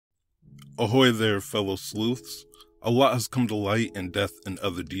Ahoy there, fellow sleuths. A lot has come to light in Death and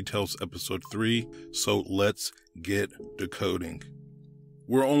Other Details episode 3, so let's get decoding.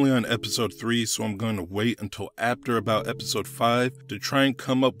 We're only on episode 3, so I'm going to wait until after about episode 5 to try and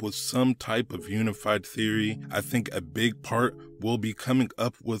come up with some type of unified theory. I think a big part will be coming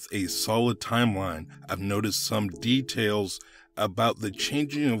up with a solid timeline. I've noticed some details about the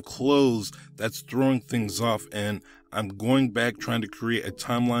changing of clothes that's throwing things off, and I'm going back trying to create a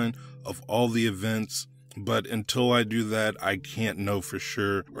timeline of all the events. But until I do that, I can't know for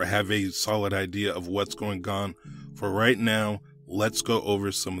sure or have a solid idea of what's going on. For right now, let's go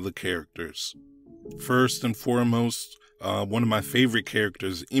over some of the characters. First and foremost, one of my favorite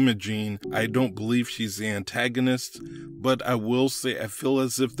characters, Imogen. I don't believe she's the antagonist, but I will say I feel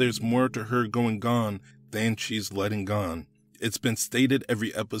as if there's more to her going on than she's letting on. It's been stated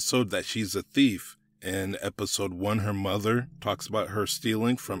every episode that she's a thief. In episode 1, her mother talks about her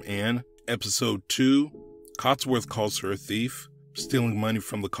stealing from Anne. Episode 2, Cotsworth calls her a thief, stealing money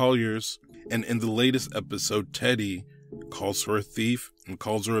from the Colliers. And in the latest episode, Teddy calls her a thief and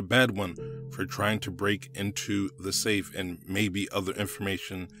calls her a bad one for trying to break into the safe and maybe other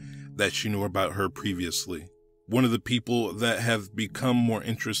information that she knew about her previously. One of the people that have become more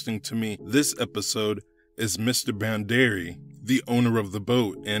interesting to me this episode is Mr. Banderi, the owner of the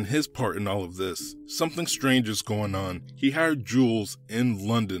boat, and his part in all of this. Something strange is going on. He hired Jules in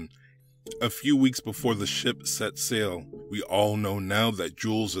London a few weeks before the ship set sail. We all know now that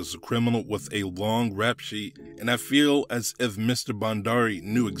Jules is a criminal with a long rap sheet, and I feel as if Mr. Bandari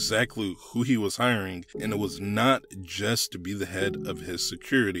knew exactly who he was hiring, and it was not just to be the head of his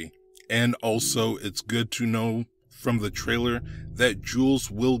security. And also, it's good to know from the trailer that Jules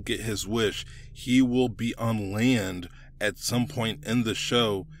will get his wish. He will be on land at some point in the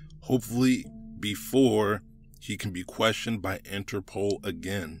show, hopefully before he can be questioned by Interpol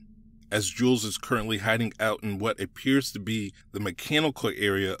again. As Jules is currently hiding out in what appears to be the mechanical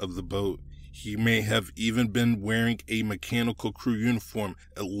area of the boat, he may have even been wearing a mechanical crew uniform.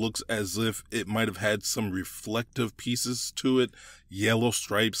 It looks as if it might have had some reflective pieces to it, yellow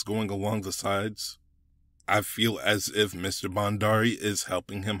stripes going along the sides. I feel as if Mr. Bandari is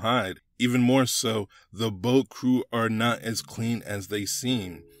helping him hide. Even more so, the boat crew are not as clean as they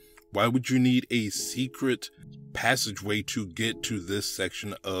seem. Why would you need a secret passageway to get to this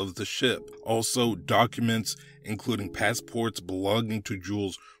section of the ship? Also, documents, including passports belonging to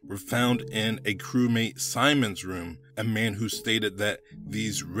Jules, were found in a crewmate Simon's room, a man who stated that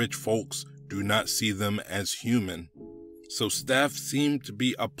these rich folks do not see them as human. So staff seem to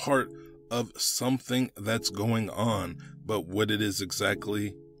be a part of something that's going on, but what it is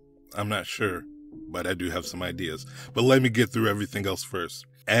exactly, I'm not sure, but I do have some ideas. But let me get through everything else first.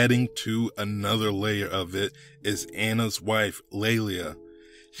 Adding to another layer of it is Anna's wife, Lelia.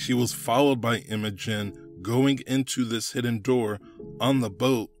 She was followed by Imogen going into this hidden door on the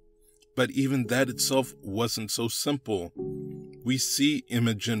boat, but even that itself wasn't so simple. We see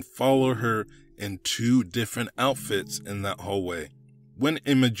Imogen follow her in 2 different outfits in that hallway. When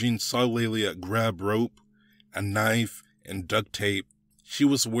Imogen saw Lelia grab rope, a knife, and duct tape, she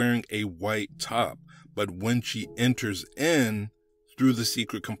was wearing a white top, but when she enters in through the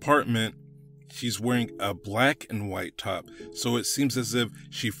secret compartment, she's wearing a black and white top. So it seems as if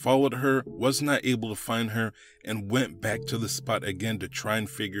she followed her, was not able to find her, and went back to the spot again to try and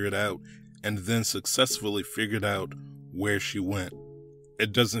figure it out, and then successfully figured out where she went.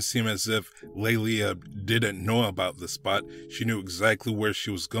 It doesn't seem as if Lelia didn't know about the spot. She knew exactly where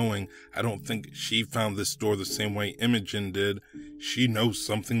she was going. I don't think she found this door the same way Imogen did. She knows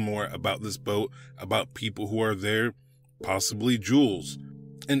something more about this boat, about people who are there, possibly Jules.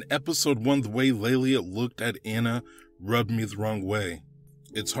 In episode 1, the way Lelia looked at Anna rubbed me the wrong way.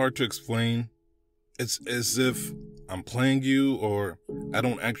 It's hard to explain. It's as if I'm playing you or I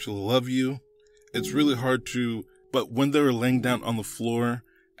don't actually love you. It's really hard to... But when they were laying down on the floor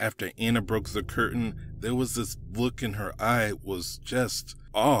after Anna broke the curtain, there was this look in her eye was just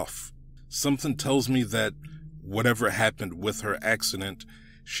off. Something tells me that whatever happened with her accident,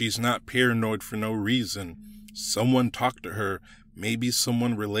 she's not paranoid for no reason. Someone talked to her, maybe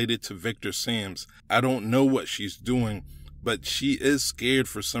someone related to Victor Sams. I don't know what she's doing, but she is scared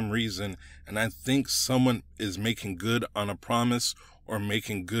for some reason, and I think someone is making good on a promise or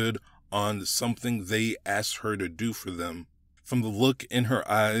making good on something they asked her to do for them. From the look in her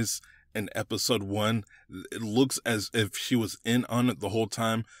eyes in episode 1, it looks as if she was in on it the whole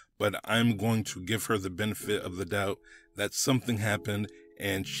time, but I'm going to give her the benefit of the doubt that something happened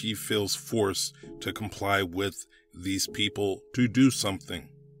and she feels forced to comply with these people to do something.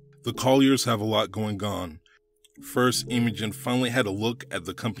 The Colliers have a lot going on. First, Imogen finally had a look at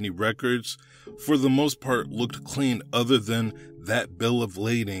the company records. For the most part, looked clean other than that bill of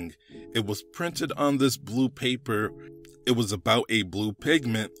lading. It was printed on this blue paper. It was about a blue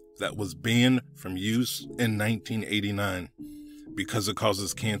pigment that was banned from use in 1989 because it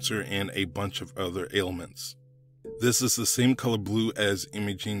causes cancer and a bunch of other ailments. This is the same color blue as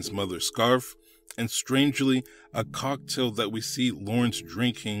Imogen's mother's scarf, and strangely, a cocktail that we see Lawrence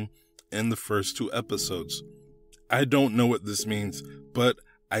drinking in the first 2 episodes. I don't know what this means, but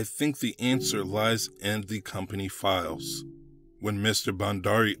I think the answer lies in the company files. When Mr.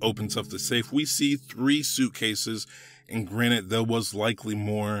 Bhandari opens up the safe, we see 3 suitcases, and granted, there was likely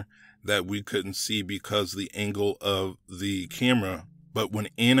more that we couldn't see because the angle of the camera. But when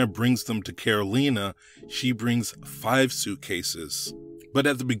Anna brings them to Carolina, she brings 5 suitcases. But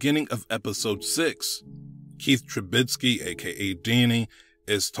at the beginning of episode 6, Keith Trubisky, aka Danny,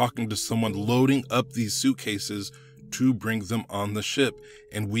 is talking to someone loading up these suitcases to bring them on the ship,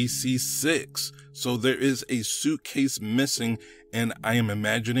 and we see 6. So there is a suitcase missing, and I am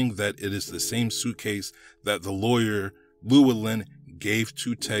imagining that it is the same suitcase that the lawyer Llewellyn gave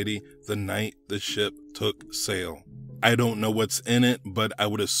to Teddy the night the ship took sail. I don't know what's in it, but I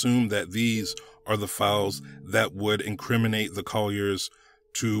would assume that these are the files that would incriminate the Colliers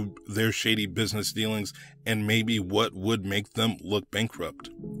to their shady business dealings and maybe what would make them look bankrupt.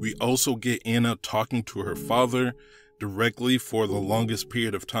 We also get Anna talking to her father directly for the longest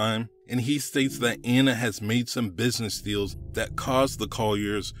period of time, and he states that Anna has made some business deals that caused the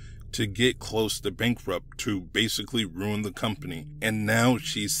Colliers to get close to bankrupt, to basically ruin the company, and now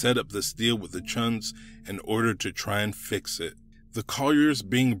she's set up this deal with the Chuns in order to try and fix it. The Colliers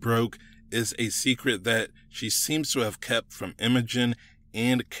being broke is a secret that she seems to have kept from Imogen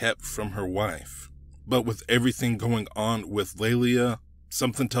and kept from her wife. But with everything going on with Lelia,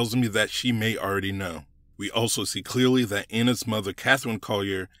 something tells me that she may already know. We also see clearly that Anna's mother, Catherine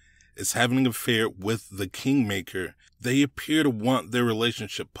Collier, is having an affair with the Kingmaker. They appear to want their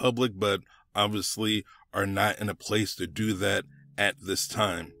relationship public, but obviously are not in a place to do that at this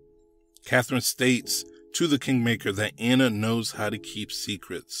time. Catherine states to the Kingmaker that Anna knows how to keep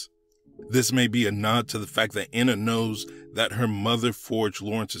secrets. This may be a nod to the fact that Anna knows that her mother forged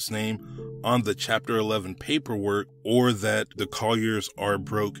Lawrence's name on the Chapter 11 paperwork, or that the Colliers are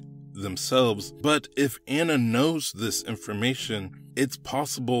broke themselves. But if Anna knows this information, it's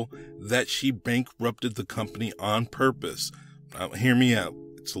possible that she bankrupted the company on purpose. Now, hear me out.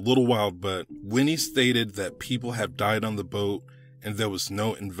 It's a little wild, but when he stated that people have died on the boat and there was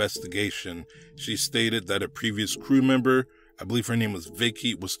no investigation, she stated that a previous crew member, I believe her name was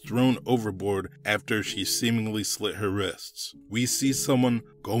Vicky, was thrown overboard after she seemingly slit her wrists. We see someone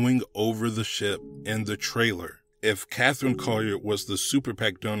going over the ship in the trailer. If Catherine Collier was the super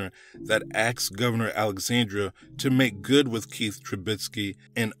PAC donor that asked Governor Alexandria to make good with Keith Trubisky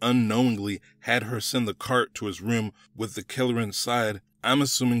and unknowingly had her send the cart to his room with the killer inside, I'm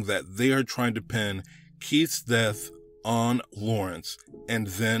assuming that they are trying to pin Keith's death on Lawrence and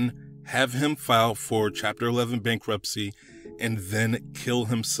then have him file for Chapter 11 bankruptcy and then kill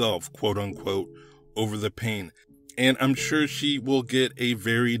himself, quote unquote, over the pain. And I'm sure she will get a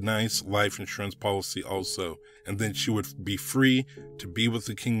very nice life insurance policy also. And then she would be free to be with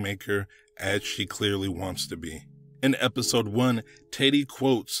the Kingmaker as she clearly wants to be. In episode 1, Teddy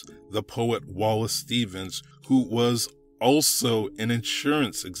quotes the poet Wallace Stevens, who was also an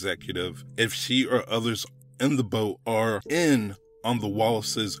insurance executive. If she or others in the boat are in on the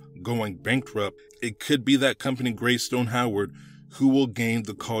Wallaces going bankrupt, it could be that company Greystone Howard who will gain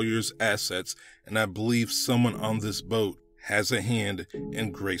the Colliers' assets, and I believe someone on this boat has a hand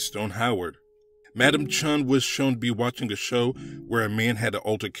in Greystone Howard. Madam Chun was shown to be watching a show where a man had an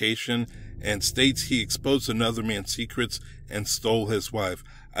altercation and states he exposed another man's secrets and stole his wife.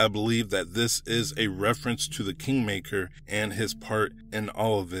 I believe that this is a reference to the Kingmaker and his part in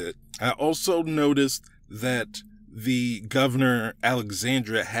all of it. I also noticed that the Governor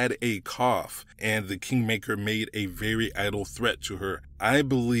Alexandra had a cough and the Kingmaker made a very idle threat to her. I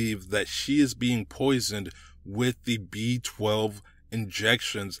believe that she is being poisoned with the B12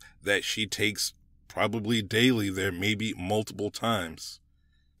 injections that she takes probably daily, there maybe multiple times.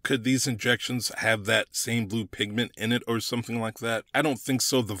 Could these injections have that same blue pigment in it or something like that? I don't think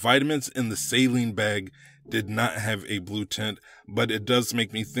so. The vitamins in the saline bag did not have a blue tint, but it does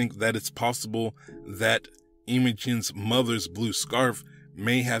make me think that it's possible that Imogen's mother's blue scarf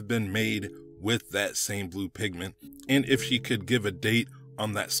may have been made with that same blue pigment. And if she could give a date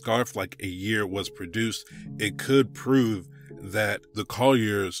on that scarf, like a year was produced, it could prove that the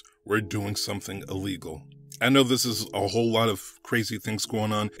Colliers were doing something illegal. I know this is a whole lot of crazy things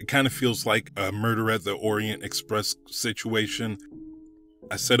going on. It kind of feels like a Murder at the Orient Express situation.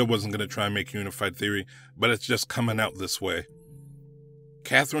 I said I wasn't going to try and make a unified theory, but it's just coming out this way.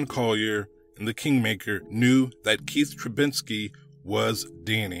 Catherine Collier and the Kingmaker knew that Keith Trubinsky was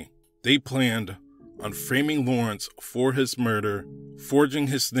Danny. They planned on framing Lawrence for his murder, forging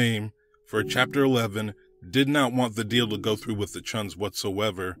his name for Chapter 11, did not want the deal to go through with the Chuns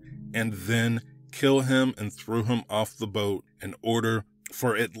whatsoever, and then kill him and threw him off the boat in order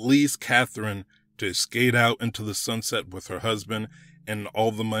for at least Catherine to skate out into the sunset with her husband and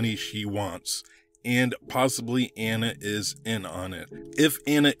all the money she wants. And possibly Anna is in on it. If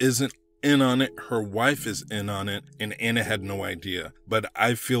Anna isn't in on it, her wife is in on it, and Anna had no idea. But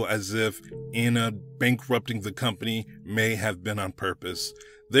I feel as if Anna bankrupting the company may have been on purpose.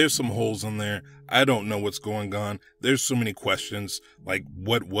 There's some holes in there. I don't know what's going on. There's so many questions, like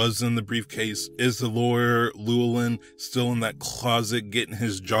what was in the briefcase? Is the lawyer Llewellyn still in that closet getting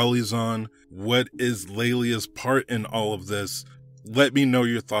his jollies on? What is Lelia's part in all of this? Let me know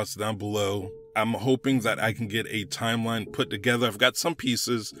your thoughts down below. I'm hoping that I can get a timeline put together. I've got some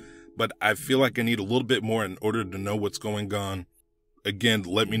pieces, but I feel like I need a little bit more in order to know what's going on. Again,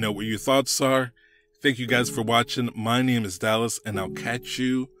 let me know what your thoughts are. Thank you guys for watching. My name is Dallas, and I'll catch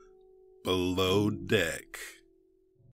you below deck.